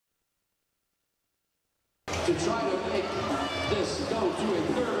to try to make this go to a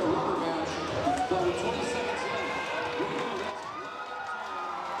third rubber match. But in 2017, we know that's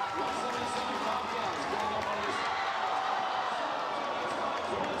 177 Bobcats going up on this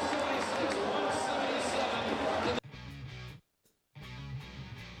 176, 177.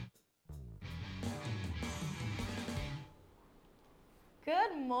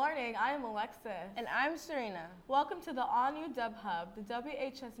 Good morning, I am Alexis. And I'm Serena. Welcome to the all-new Dub Hub, the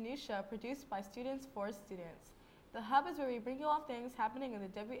WHS news show produced by students for students. The Hub is where we bring you all things happening in the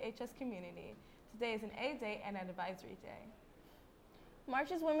WHS community. Today is an A Day and an advisory day.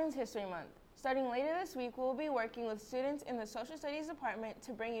 March is Women's History Month. Starting later this week, we'll be working with students in the Social Studies Department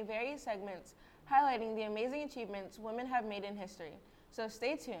to bring you various segments highlighting the amazing achievements women have made in history. So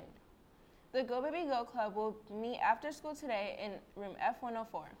stay tuned. The Go Baby Go Club will meet after school today in room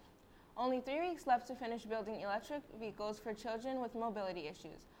F104. Only 3 weeks left to finish building electric vehicles for children with mobility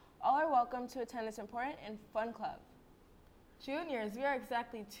issues. All are welcome to attend this important and fun club. Juniors, we are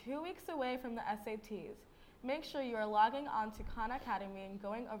exactly 2 weeks away from the SATs. Make sure you are logging on to Khan Academy and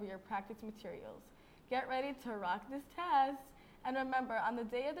going over your practice materials. Get ready to rock this test. And remember, on the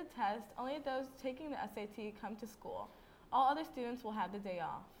day of the test, only those taking the SAT come to school. All other students will have the day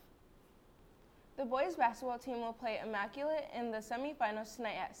off. The boys basketball team will play Immaculate in the semifinals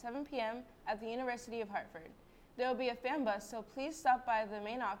tonight at 7 p.m. at the University of Hartford. There will be a fan bus, so please stop by the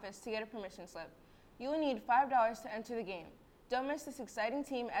main office to get a permission slip. You will need $5 to enter the game. Don't miss this exciting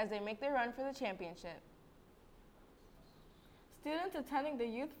team as they make their run for the championship. Students attending the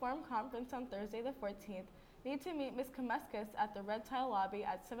Youth Forum Conference on Thursday the 14th need to meet Ms. Kameskis at the Red Tile Lobby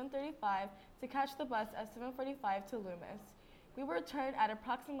at 7:35 to catch the bus at 7:45 to Loomis. We will return at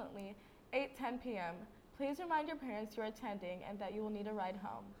approximately 8:10 p.m. Please remind your parents you are attending and that you will need a ride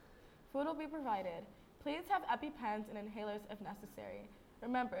home. Food will be provided. Please have EpiPens and inhalers if necessary.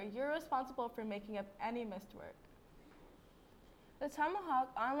 Remember, you're responsible for making up any missed work. The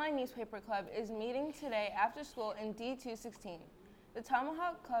Tomahawk Online Newspaper Club is meeting today after school in D216. The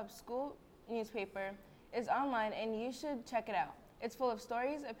Tomahawk Club school newspaper is online and you should check it out. It's full of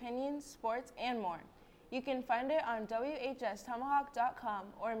stories, opinions, sports, and more. You can find it on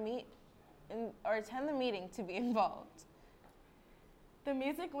whstomahawk.com or attend the meeting to be involved. The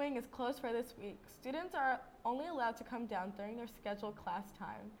music wing is closed for this week. Students are only allowed to come down during their scheduled class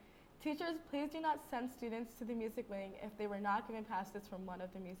time. Teachers, please do not send students to the music wing if they were not given passes from one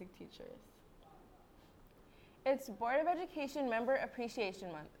of the music teachers. It's Board of Education Member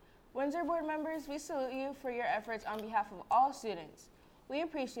Appreciation Month. Windsor Board members, we salute you for your efforts on behalf of all students. We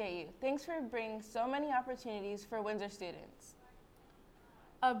appreciate you. Thanks for bringing so many opportunities for Windsor students.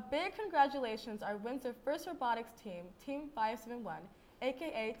 A big congratulations our Windsor First Robotics team, Team 571,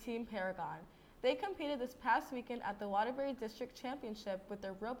 aka Team Paragon. They competed this past weekend at the Waterbury District Championship with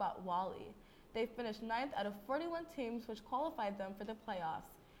their robot Wally. They finished 9th out of 41 teams, which qualified them for the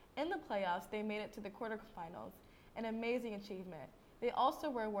playoffs. In the playoffs, they made it to the quarterfinals, an amazing achievement. They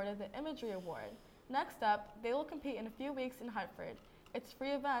also were awarded the Imagery Award. Next up, they will compete in a few weeks in Hartford. It's a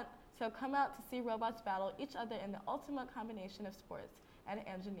free event, so come out to see robots battle each other in the ultimate combination of sports and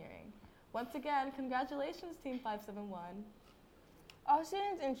engineering. Once again, congratulations, Team 571. All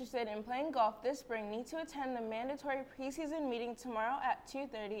students interested in playing golf this spring need to attend the mandatory preseason meeting tomorrow at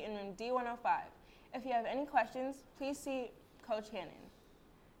 2:30 in room D105. If you have any questions, please see Coach Hannon.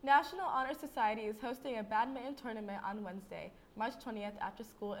 National Honor Society is hosting a badminton tournament on Wednesday, March 20th after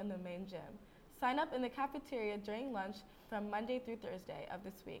school in the main gym. Sign up in the cafeteria during lunch from Monday through Thursday of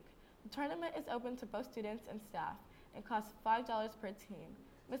this week. The tournament is open to both students and staff and costs $5 per team.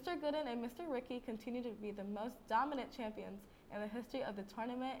 Mr. Goodin and Mr. Ricky continue to be the most dominant champions in the history of the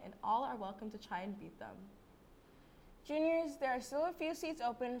tournament, and all are welcome to try and beat them. Juniors, there are still a few seats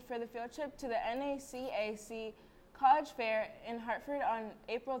open for the field trip to the NACAC College Fair in Hartford on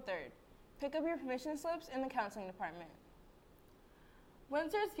April 3rd. Pick up your permission slips in the counseling department.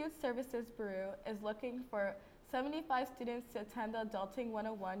 Windsor's Youth Services Bureau is looking for 75 students to attend the Adulting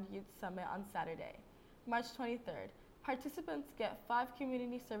 101 Youth Summit on Saturday, March 23rd. Participants get 5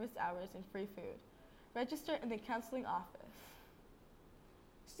 community service hours and free food. Register in the counseling office.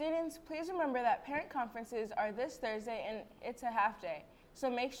 Students, please remember that parent conferences are this Thursday and it's a half day, so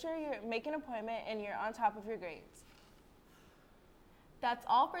make sure you make an appointment and you're on top of your grades. That's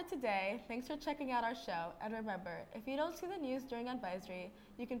all for today. Thanks for checking out our show. And remember, if you don't see the news during advisory,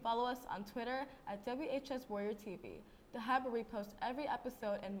 you can follow us on Twitter at WHS Warrior TV. The Hub will repost every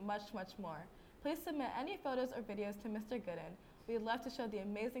episode and much, much more. Please submit any photos or videos to Mr. Goodin. We'd love to show the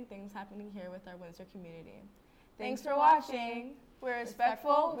amazing things happening here with our Windsor community. Thanks for watching. We're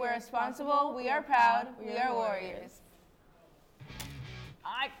respectful, we're responsible, we are proud, we are warriors.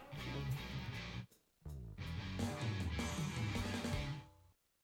 I